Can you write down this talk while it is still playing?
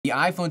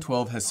iPhone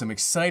 12 has some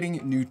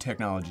exciting new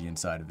technology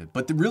inside of it,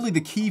 but really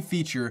the key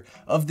feature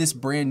of this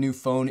brand new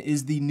phone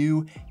is the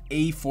new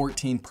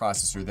A14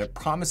 processor that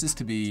promises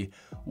to be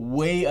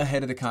way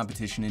ahead of the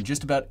competition in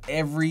just about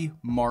every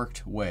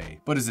marked way.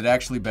 But is it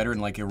actually better in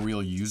like a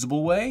real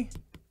usable way?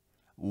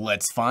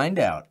 Let's find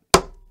out.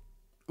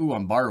 Ooh,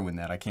 I'm borrowing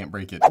that, I can't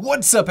break it.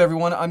 What's up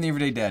everyone, I'm the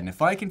Everyday Dad, and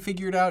if I can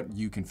figure it out,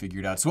 you can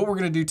figure it out. So what we're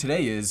gonna do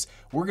today is,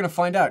 we're gonna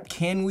find out,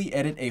 can we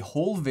edit a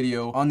whole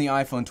video on the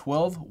iPhone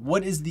 12?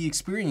 What is the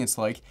experience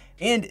like?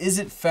 And is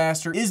it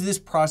faster? Is this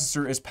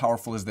processor as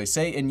powerful as they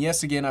say? And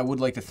yes, again, I would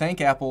like to thank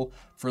Apple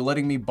for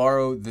letting me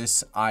borrow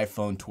this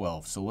iPhone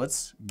 12. So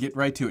let's get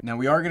right to it. Now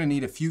we are gonna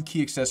need a few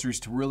key accessories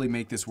to really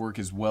make this work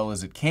as well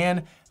as it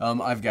can.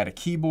 I've got a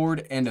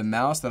keyboard and a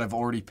mouse that I've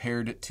already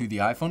paired to the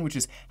iPhone, which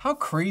is, how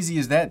crazy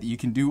is that you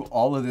can do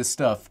all of this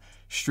stuff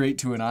straight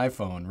to an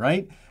iPhone,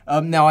 right?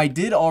 Now I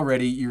did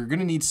already, you're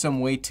gonna need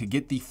some way to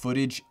get the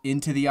footage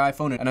into the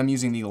iPhone, and I'm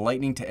using the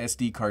Lightning to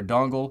SD card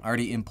dongle. I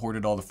already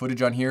imported all the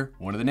footage on here.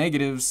 One of the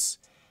negatives,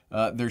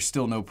 there's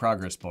still no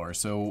progress bar.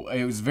 So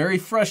it was very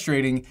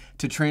frustrating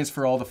to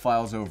transfer all the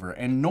files over.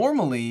 And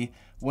normally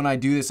when I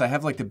do this, I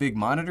have like the big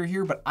monitor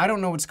here, but I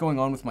don't know what's going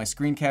on with my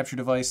screen capture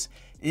device.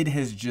 It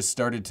has just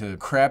started to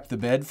crap the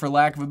bed, for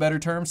lack of a better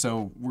term.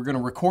 So we're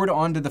gonna record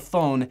onto the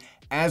phone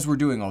as we're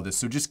doing all this.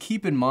 So just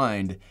keep in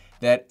mind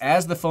that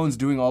as the phone's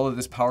doing all of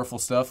this powerful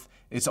stuff,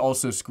 it's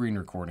also screen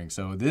recording.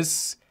 So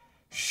this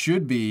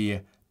should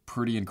be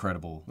pretty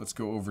incredible. Let's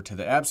go over to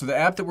the app. So the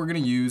app that we're gonna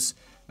use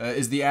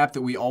is the app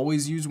that we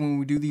always use when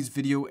we do these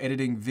video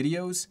editing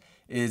videos.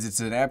 It's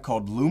an app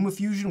called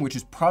Lumafusion, which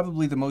is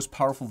probably the most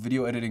powerful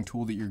video editing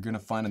tool that you're gonna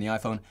find on the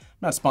iPhone.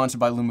 I'm not sponsored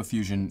by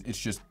Lumafusion, it's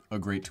just a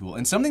great tool.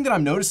 And something that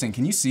I'm noticing,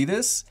 can you see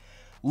this?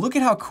 Look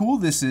at how cool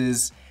this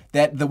is,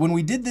 that when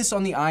we did this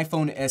on the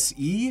iPhone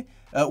SE,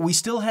 we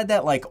still had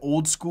that like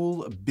old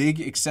school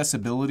big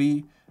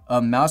accessibility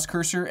mouse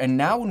cursor, and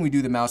now when we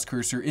do the mouse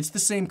cursor, it's the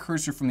same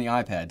cursor from the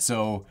iPad.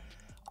 So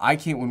I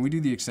can't, when we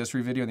do the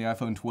accessory video on the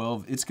iPhone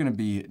 12, it's gonna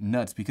be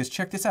nuts, because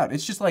check this out.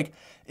 It's just like,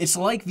 it's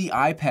like the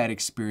iPad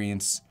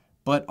experience,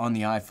 but on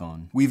the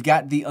iPhone. We've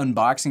got the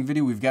unboxing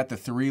video, we've got the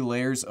 3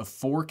 layers of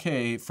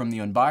 4K from the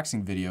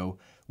unboxing video,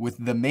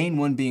 with the main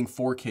one being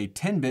 4K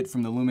 10-bit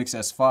from the Lumix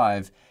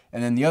S5,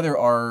 and then the other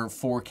are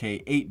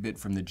 4K 8-bit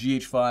from the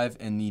GH5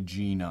 and the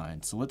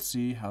G9. So let's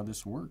see how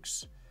this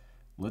works.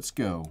 Let's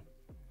go.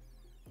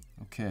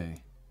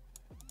 Okay.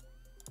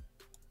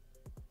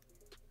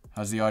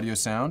 How's the audio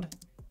sound?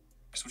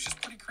 Which is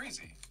pretty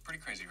crazy. Pretty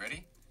crazy.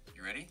 Ready?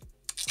 You ready?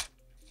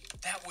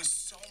 That was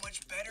so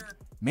much better.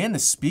 Man, the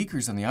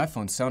speakers on the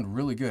iPhone sound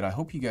really good. I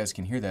hope you guys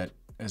can hear that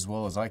as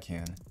well as I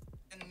can.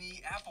 And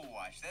the Apple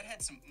Watch, that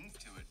had some oomph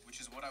to it, which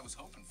is what I was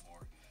hoping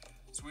for.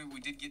 So we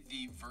did get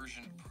the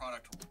version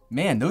product.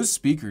 Man, those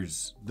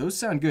speakers, those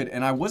sound good.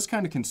 And I was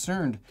kind of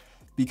concerned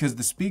because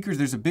the speakers,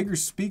 there's a bigger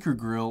speaker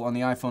grill on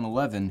the iPhone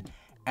 11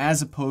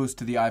 as opposed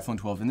to the iPhone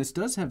 12. And this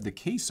does have the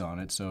case on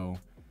it, so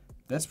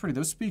that's pretty,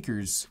 those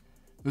speakers,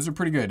 those are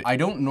pretty good. I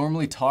don't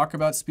normally talk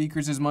about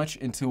speakers as much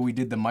until we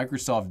did the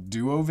Microsoft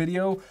Duo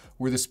video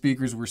where the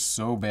speakers were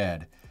so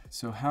bad.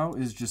 So how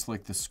is just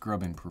like the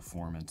scrubbing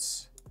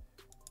performance?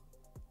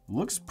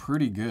 Looks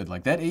pretty good.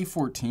 Like that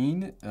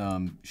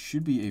A14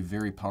 should be a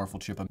very powerful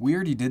chip. We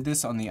already did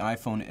this on the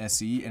iPhone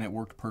SE and it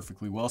worked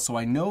perfectly well. So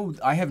I know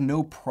I have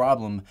no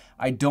problem.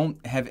 I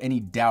don't have any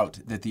doubt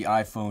that the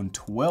iPhone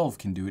 12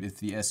 can do it if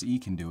the SE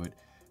can do it.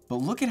 But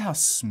look at how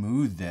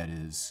smooth that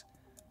is.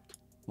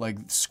 Like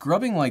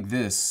scrubbing like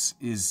this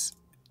is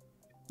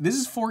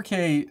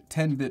 4K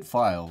 10-bit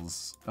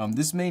files.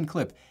 This main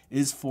clip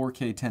is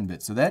 4K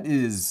 10-bit. So that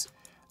is,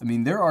 I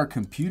mean, there are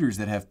computers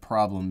that have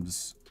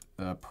problems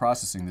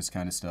processing this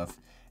kind of stuff.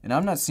 And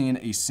I'm not seeing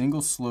a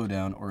single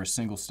slowdown or a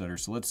single stutter.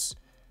 So let's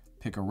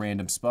pick a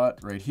random spot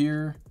right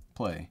here,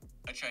 play.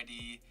 Touch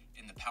ID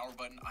in the power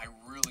button,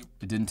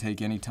 it didn't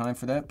take any time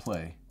for that,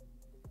 play.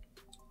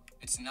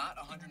 It's not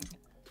 120.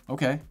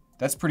 Okay.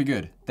 That's pretty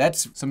good.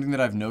 That's something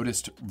that I've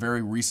noticed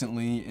very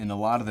recently in a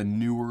lot of the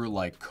newer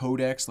like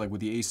codecs, like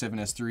with the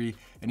A7S III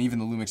and even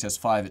the Lumix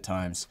S5 at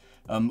times.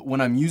 When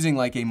I'm using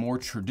like a more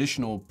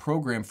traditional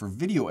program for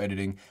video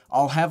editing,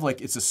 I'll have like,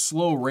 it's a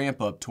slow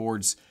ramp up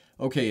towards,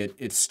 okay,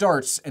 it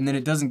starts and then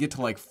it doesn't get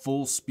to like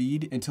full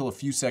speed until a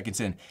few seconds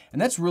in.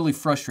 And that's really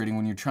frustrating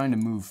when you're trying to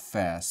move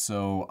fast.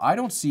 So I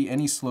don't see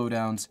any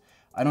slowdowns.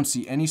 I don't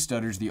see any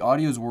stutters. The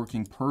audio is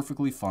working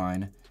perfectly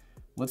fine.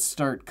 Let's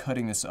start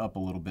cutting this up a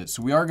little bit.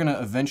 So we are gonna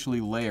eventually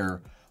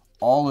layer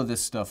all of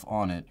this stuff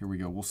on it. Here we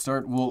go.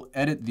 We'll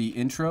edit the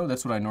intro.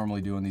 That's what I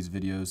normally do in these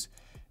videos,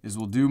 is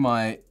we'll do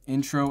my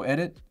intro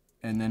edit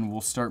and then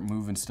we'll start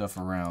moving stuff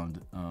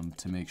around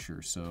to make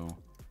sure. So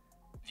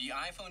the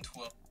iPhone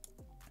 12.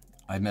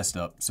 I messed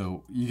up.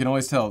 So you can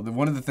always tell that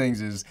one of the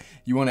things is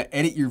you wanna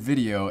edit your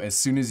video as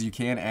soon as you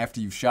can after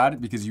you've shot it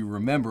because you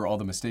remember all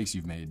the mistakes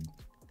you've made.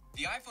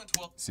 The iPhone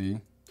 12. See?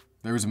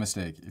 There was a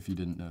mistake, if you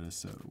didn't notice,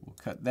 so we'll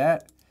cut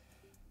that,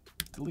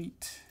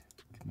 delete,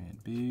 Command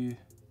B.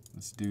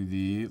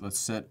 Let's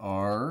set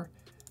our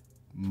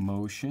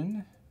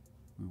motion.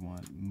 We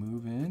want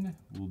move in.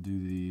 We'll do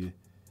the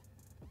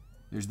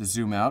There's the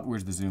zoom out.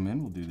 Where's the zoom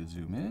in? We'll do the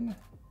zoom in.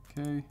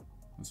 Okay,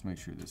 let's make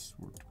sure this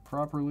worked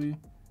properly.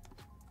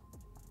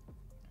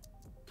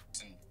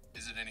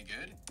 Is it any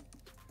good?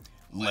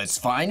 Let's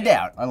find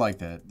out. I like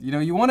that. You know,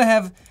 you want to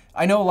have,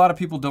 I know a lot of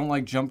people don't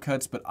like jump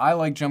cuts, but I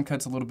like jump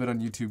cuts a little bit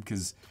on YouTube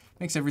because it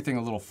makes everything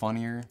a little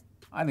funnier.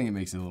 I think it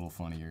makes it a little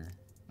funnier.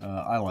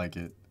 I like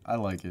it. I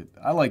like it.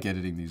 I like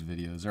editing these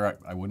videos, or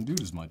I wouldn't do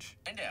it as much.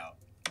 Find out.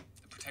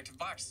 The protective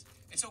box.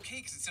 It's okay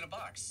because it's in a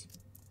box.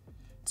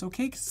 It's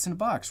okay because it's in a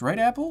box, right,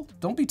 Apple?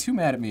 Don't be too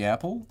mad at me,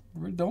 Apple.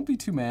 Don't be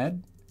too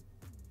mad.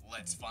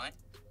 Let's find.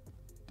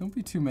 Don't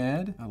be too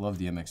mad. I love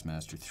the MX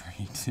Master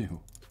 3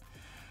 too.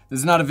 This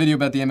is not a video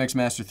about the MX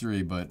Master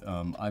 3, but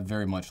I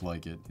very much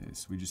like it. Okay,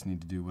 so we just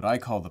need to do what I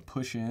call the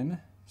push in.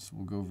 So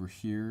we'll go over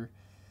here.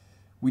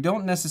 We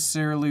don't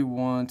necessarily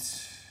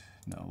want,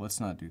 no, let's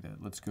not do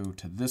that. Let's go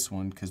to this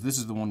one, because this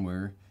is the one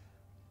where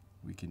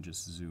we can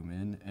just zoom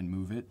in and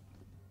move it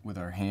with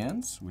our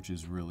hands, which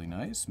is really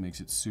nice. Makes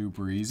it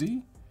super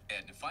easy.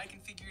 And if I can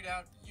figure it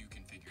out, you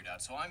can figure it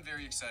out. So I'm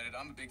very excited.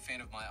 I'm a big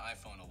fan of my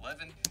iPhone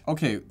 11.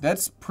 Okay,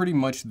 that's pretty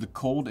much the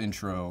cold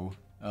intro.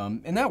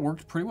 And that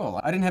worked pretty well.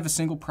 I didn't have a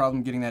single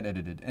problem getting that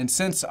edited. And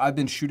since I've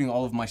been shooting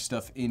all of my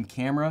stuff in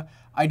camera,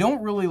 I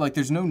don't really, like,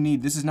 there's no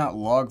need, this is not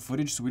log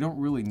footage, so we don't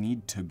really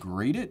need to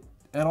grade it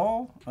at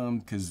all,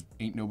 because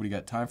ain't nobody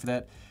got time for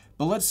that.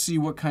 But let's see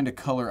what kind of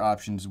color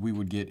options we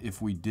would get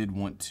if we did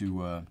want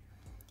to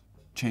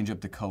change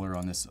up the color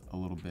on this a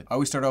little bit. I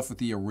always start off with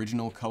the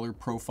original color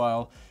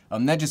profile.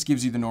 That just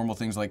gives you the normal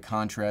things like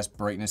contrast,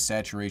 brightness,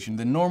 saturation,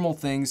 the normal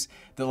things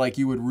that like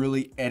you would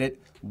really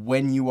edit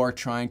when you are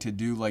trying to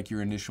do like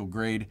your initial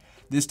grade.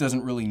 This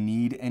doesn't really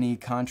need any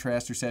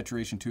contrast or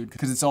saturation to it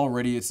because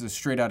it's a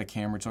straight out of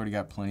camera. It's already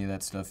got plenty of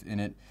that stuff in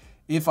it.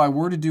 If I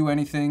were to do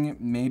anything,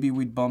 maybe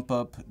we'd bump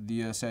up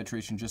the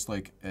saturation just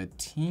like a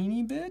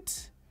teeny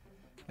bit.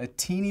 A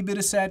teeny bit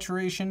of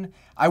saturation.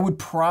 I would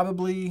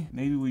probably,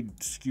 maybe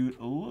we'd skew it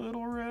a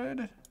little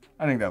red.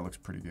 I think that looks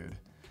pretty good.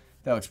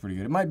 That looks pretty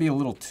good. It might be a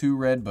little too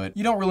red, but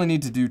you don't really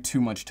need to do too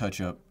much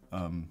touch up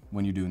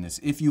when you're doing this.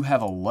 If you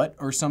have a LUT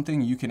or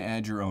something, you can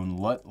add your own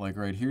LUT, like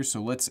right here.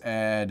 So let's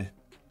add,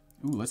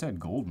 ooh, let's add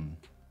golden.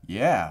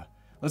 Yeah,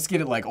 let's get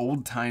it like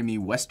old-timey,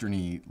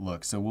 westerny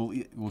look. So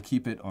we'll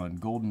keep it on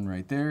golden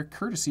right there,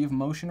 courtesy of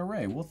Motion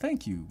Array. Well,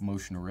 thank you,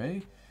 Motion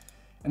Array.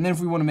 And then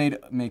if we want to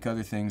make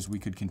other things, we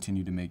could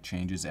continue to make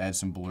changes, add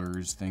some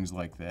blurs, things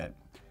like that.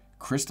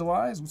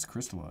 Crystallize? What's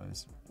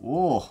crystallize?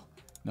 Oh,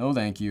 no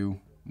thank you.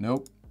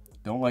 Nope,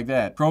 don't like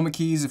that. Chroma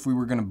keys if we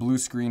were going to blue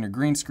screen or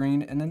green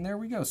screen, and then there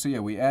we go. So yeah,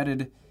 we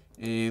added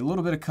a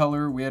little bit of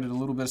color, we added a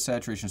little bit of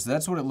saturation. So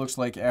that's what it looks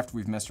like after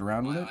we've messed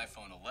around with it. My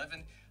iPhone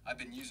 11, I've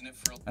been using it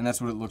for... And that's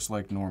what it looks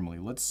like normally.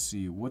 Let's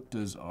see, what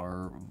does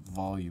our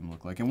volume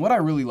look like? And what I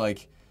really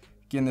like,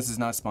 again, this is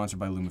not sponsored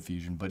by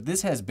Lumafusion, but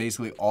this has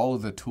basically all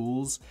of the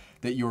tools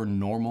that your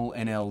normal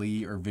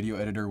NLE or video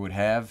editor would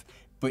have,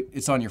 but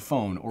it's on your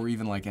phone or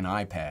even like an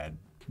iPad.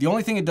 The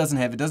only thing it doesn't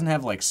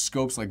have like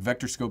scopes, like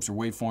vector scopes or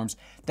waveforms.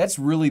 That's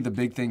really the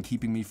big thing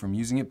keeping me from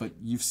using it, but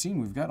you've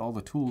seen we've got all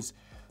the tools.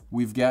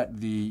 We've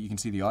got you can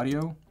see the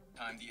audio.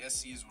 The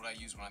SC is what I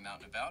use when I'm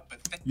out and about, but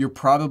you're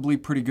probably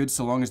pretty good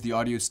so long as the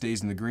audio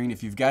stays in the green.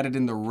 If you've got it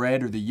in the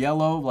red or the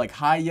yellow, like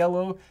high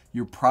yellow,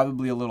 you're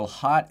probably a little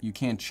hot. You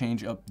can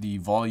change up the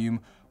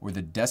volume or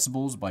the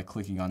decibels by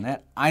clicking on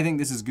that. I think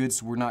this is good,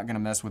 so we're not gonna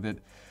mess with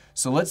it.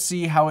 So let's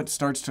see how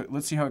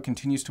it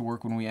continues to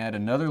work when we add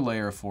another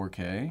layer of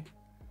 4K.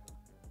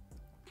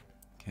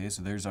 Okay,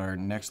 so there's our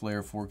next layer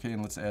of 4K,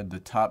 and let's add the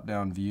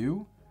top-down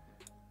view.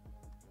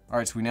 All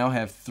right, so we now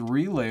have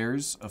 3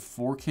 layers of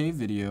 4K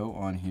video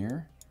on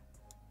here.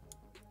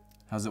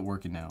 How's it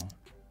working now?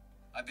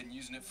 I've been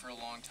using it for a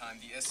long time.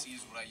 The SC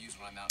is what I use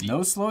when I'm out. No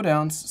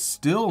slowdowns,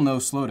 still no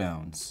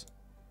slowdowns.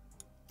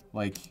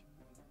 Like,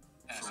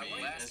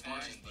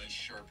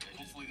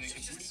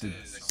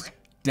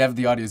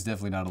 the audio is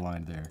definitely not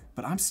aligned there.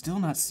 But I'm still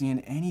not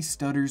seeing any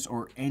stutters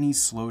or any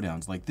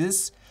slowdowns. Like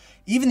this,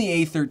 even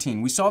the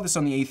A13, we saw this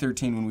on the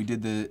A13 when we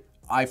did the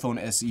iPhone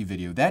SE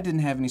video. That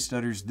didn't have any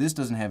stutters. This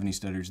doesn't have any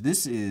stutters.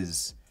 This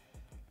is,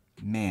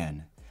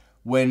 man.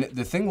 When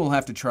the thing we'll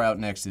have to try out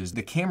next is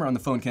the camera on the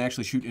phone can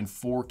actually shoot in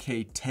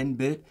 4K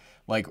 10-bit,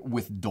 like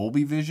with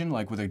Dolby Vision,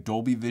 like with a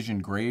Dolby Vision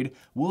grade.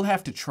 We'll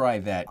have to try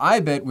that. I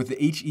bet with the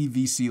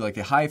HEVC, like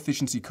a high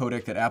efficiency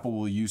codec that Apple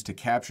will use to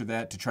capture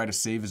that, to try to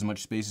save as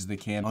much space as they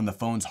can on the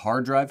phone's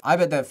hard drive, I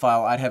bet that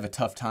file I'd have a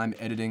tough time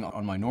editing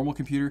on my normal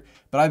computer,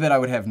 but I bet I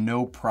would have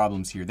no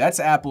problems here. That's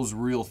Apple's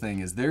real thing,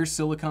 is their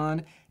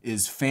silicon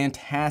is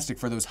fantastic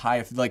for those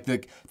high, like the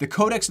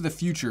codecs of the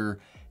future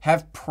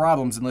have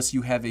problems unless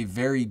you have a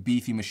very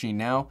beefy machine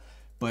now,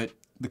 but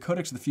the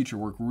codecs of the future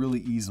work really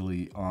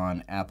easily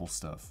on Apple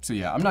stuff. So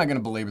yeah, I'm not gonna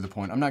belabor the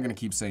point. I'm not gonna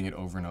keep saying it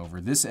over and over.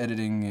 This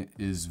editing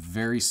is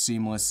very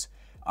seamless.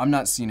 I'm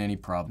not seeing any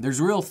problem. There's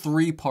real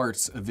 3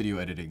 parts of video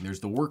editing. There's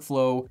the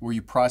workflow where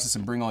you process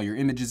and bring all your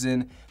images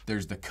in.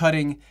 There's the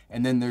cutting,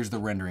 and then there's the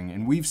rendering.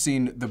 And we've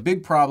seen the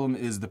big problem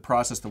is the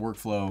process, the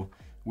workflow.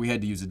 We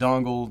had to use a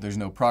dongle. There's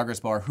no progress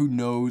bar. Who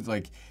knows?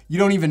 Like, you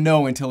don't even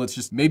know until it's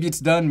just, maybe it's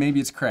done, maybe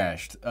it's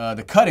crashed.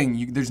 The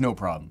cutting, there's no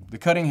problem. The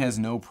cutting has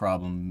no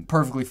problem.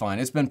 Perfectly fine.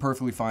 It's been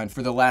perfectly fine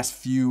for the last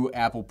few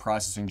Apple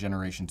processing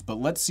generations. But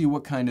let's see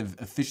what kind of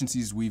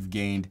efficiencies we've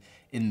gained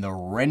in the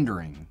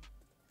rendering.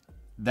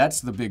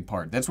 That's the big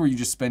part. That's where you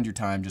just spend your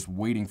time just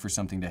waiting for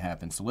something to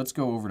happen. So let's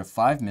go over to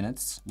 5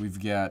 minutes.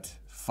 We've got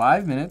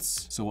 5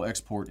 minutes. So we'll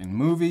export in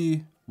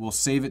movie. We'll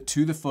save it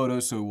to the photo.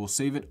 So we'll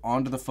save it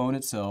onto the phone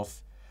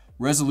itself.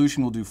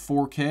 Resolution we'll do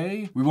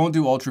 4K. We won't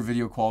do ultra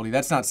video quality.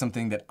 That's not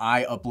something that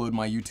I upload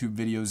my YouTube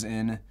videos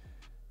in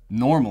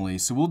normally.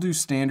 So we'll do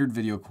standard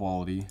video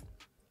quality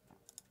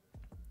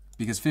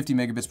because 50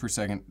 megabits per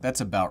second,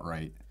 that's about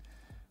right.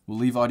 We'll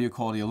leave audio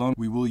quality alone.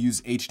 We will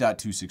use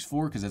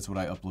H.264 because that's what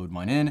I upload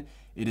mine in.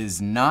 It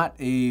is not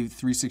a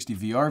 360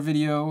 VR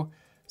video.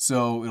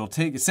 So it'll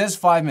take, it says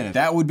 5 minutes.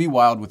 That would be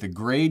wild with a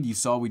grade. You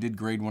saw we did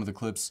grade one of the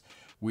clips.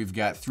 We've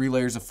got 3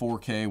 layers of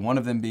 4K, one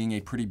of them being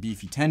a pretty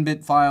beefy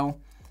 10-bit file.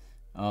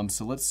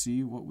 So let's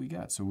see what we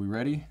got. So we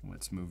ready?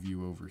 Let's move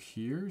you over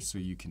here so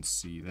you can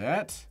see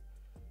that.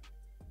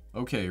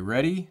 Okay,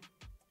 ready?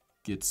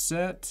 Get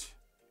set.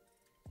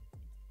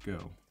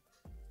 Go.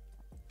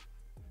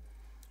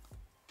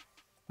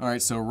 All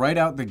right, so right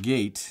out the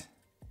gate,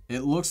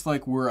 it looks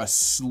like we're a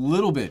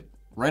little bit,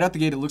 right out the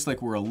gate, it looks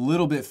like we're a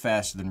little bit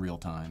faster than real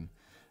time.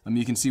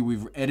 You can see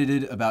we've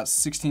edited about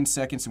 16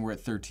 seconds and we're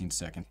at 13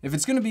 seconds. If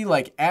it's gonna be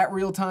like at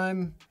real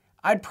time,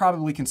 I'd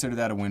probably consider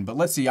that a win, but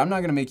let's see. I'm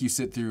not gonna make you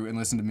sit through and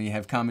listen to me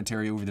have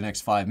commentary over the next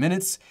 5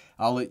 minutes.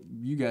 I'll let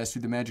you guys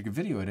through the magic of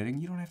video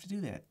editing. You don't have to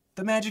do that.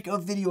 The magic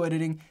of video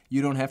editing,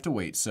 you don't have to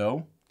wait.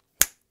 So,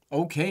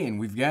 okay,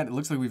 and it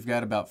looks like we've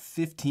got about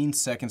 15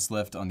 seconds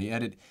left on the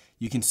edit.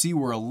 You can see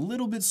we're a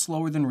little bit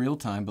slower than real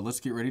time, but let's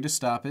get ready to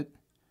stop it.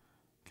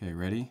 Okay,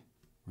 ready?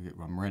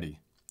 I'm ready.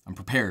 I'm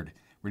prepared.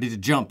 Ready to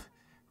jump.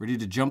 Ready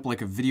to jump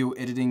like a video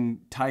editing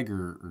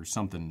tiger or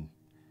something.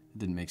 That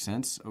didn't make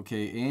sense.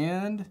 Okay,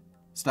 and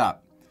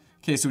stop.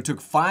 Okay, so it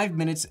took 5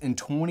 minutes and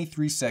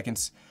 23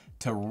 seconds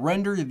to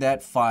render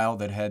that file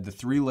that had the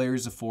 3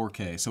 layers of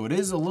 4K. So it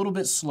is a little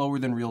bit slower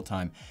than real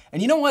time.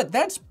 And you know what?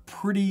 That's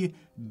pretty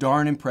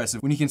darn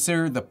impressive. When you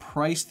consider the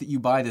price that you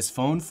buy this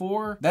phone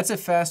for, that's a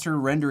faster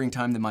rendering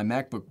time than my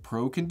MacBook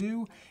Pro can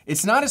do.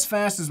 It's not as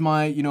fast as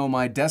my,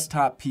 my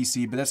desktop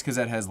PC, but that's because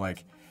that has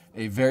like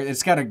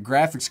it's got a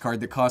graphics card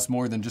that costs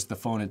more than just the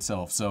phone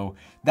itself. So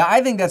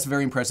I think that's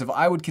very impressive.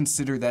 I would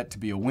consider that to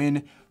be a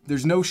win.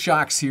 There's no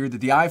shocks here that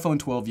the iPhone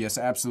 12, yes,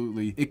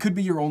 absolutely. It could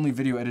be your only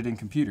video editing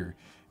computer.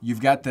 You've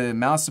got the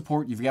mouse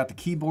support, you've got the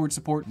keyboard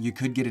support, you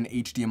could get an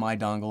HDMI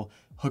dongle,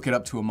 hook it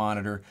up to a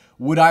monitor.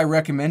 Would I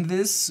recommend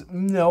this?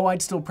 No,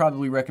 I'd still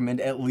probably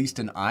recommend at least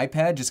an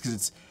iPad just because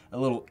it's a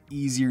little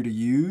easier to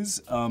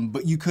use,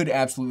 but you could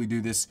absolutely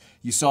do this.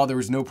 You saw there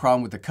was no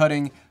problem with the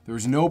cutting, there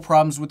was no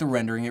problems with the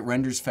rendering. It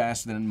renders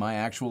faster than my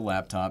actual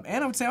laptop,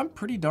 and I would say I'm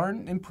pretty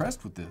darn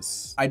impressed with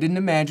this. I didn't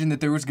imagine that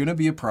there was gonna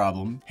be a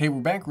problem. Hey,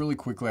 we're back really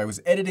quickly. I was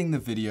editing the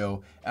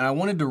video, and I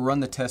wanted to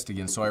run the test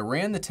again, so I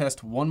ran the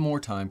test one more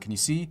time. Can you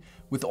see?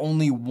 With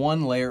only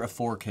 1 layer of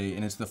 4K,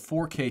 and it's the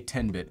 4K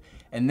 10-bit.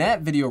 And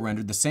that video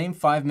rendered, the same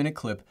 5-minute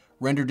clip,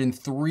 rendered in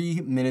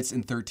 3 minutes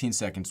and 13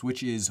 seconds,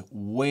 which is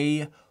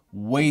way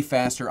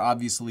faster,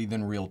 obviously,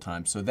 than real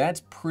time. So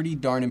that's pretty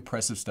darn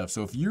impressive stuff.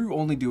 So if you're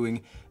only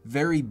doing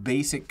very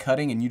basic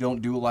cutting and you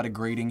don't do a lot of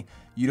grading,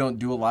 you don't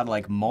do a lot of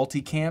like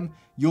multicam,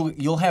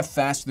 you'll have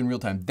faster than real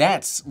time.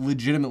 That's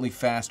legitimately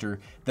faster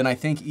than I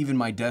think even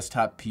my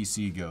desktop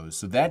PC goes.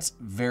 So that's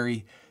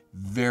very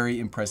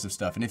impressive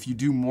stuff. And if you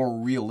do more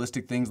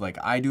realistic things like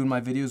I do in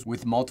my videos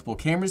with multiple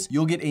cameras,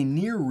 you'll get a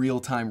near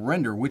real-time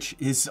render, which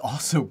is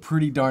also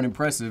pretty darn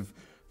impressive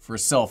for a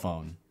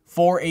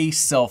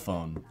cell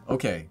phone.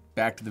 Okay,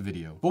 back to the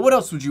video. But what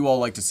else would you all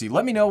like to see?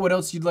 Let me know what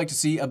else you'd like to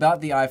see about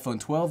the iPhone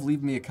 12.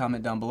 Leave me a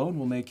comment down below and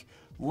we'll make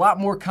a lot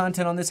more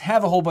content on this.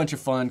 Have a whole bunch of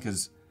fun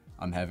because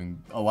I'm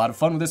having a lot of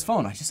fun with this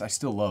phone. I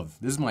still love,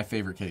 this is my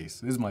favorite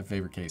case. This is my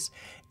favorite case.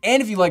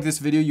 And if you like this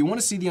video, you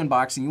wanna see the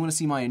unboxing, you wanna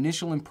see my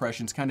initial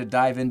impressions, kind of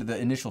dive into the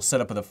initial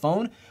setup of the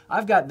phone,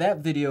 I've got that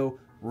video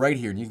right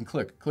here. And you can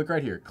click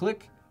right here.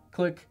 Click.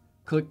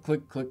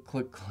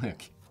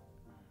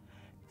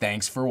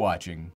 Thanks for watching.